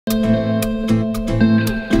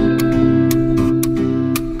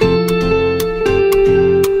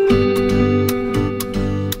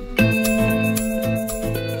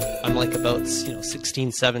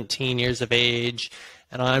16, 17 years of age,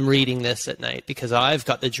 and I'm reading this at night because I've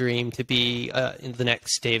got the dream to be in the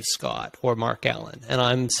next Dave Scott or Mark Allen. And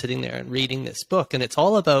I'm sitting there and reading this book, and it's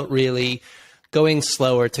all about really going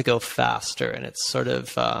slower to go faster. And it's sort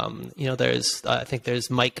of, I think there's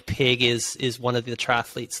Mike Pigg is one of the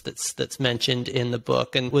triathletes that's mentioned in the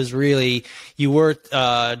book, and was really, you were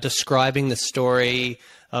describing the story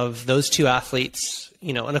of those two athletes,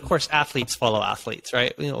 and of course athletes follow athletes,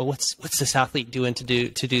 right? What's this athlete doing to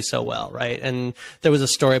do so well, right? And there was a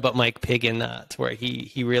story about Mike Pigg in that where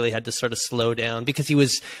he really had to sort of slow down because he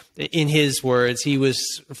was, in his words, he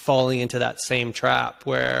was falling into that same trap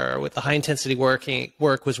where with the high intensity work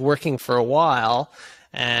was working for a while,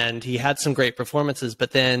 and he had some great performances,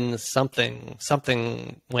 but then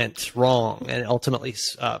something went wrong and ultimately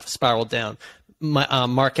spiraled down.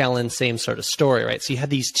 Mark Allen, same sort of story, right? So you had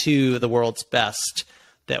these two of the world's best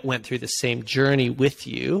that went through the same journey with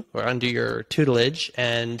you or under your tutelage,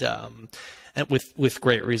 and with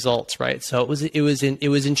great results, right? So it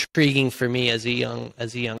was intriguing for me as a young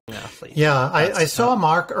athlete. Yeah, I saw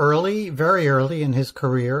Mark very early in his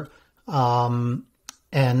career, and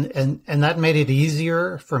that made it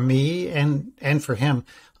easier for me and for him.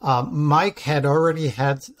 Mike had already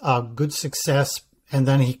had good success, and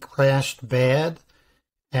then he crashed bad,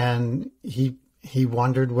 and he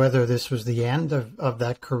wondered whether this was the end of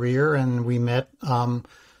that career. And we met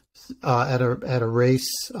at a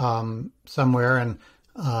race somewhere, and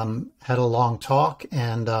had a long talk,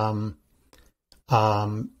 and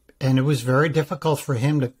it was very difficult for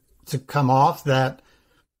him to come off that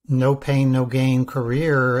no pain, no gain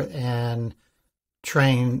career and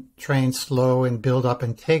train slow and build up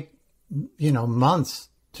and take months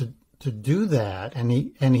to do that. And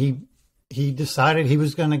he decided he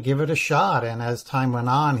was going to give it a shot. And as time went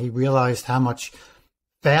on, he realized how much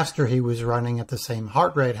faster he was running at the same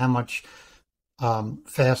heart rate, how much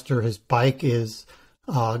faster his bike is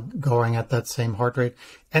going at that same heart rate.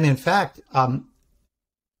 And in fact,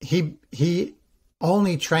 he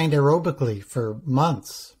only trained aerobically for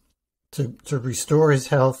months to restore his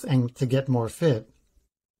health and to get more fit.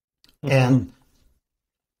 Mm-hmm. And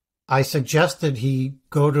I suggested he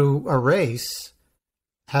go to a race,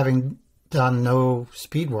 having done no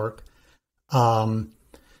speed work,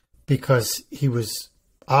 because he was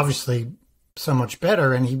obviously so much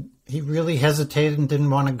better, and he really hesitated and didn't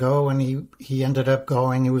want to go, and he ended up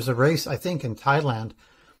going. It was a race, I think, in Thailand,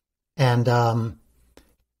 and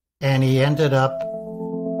he ended up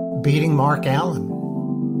beating Mark Allen.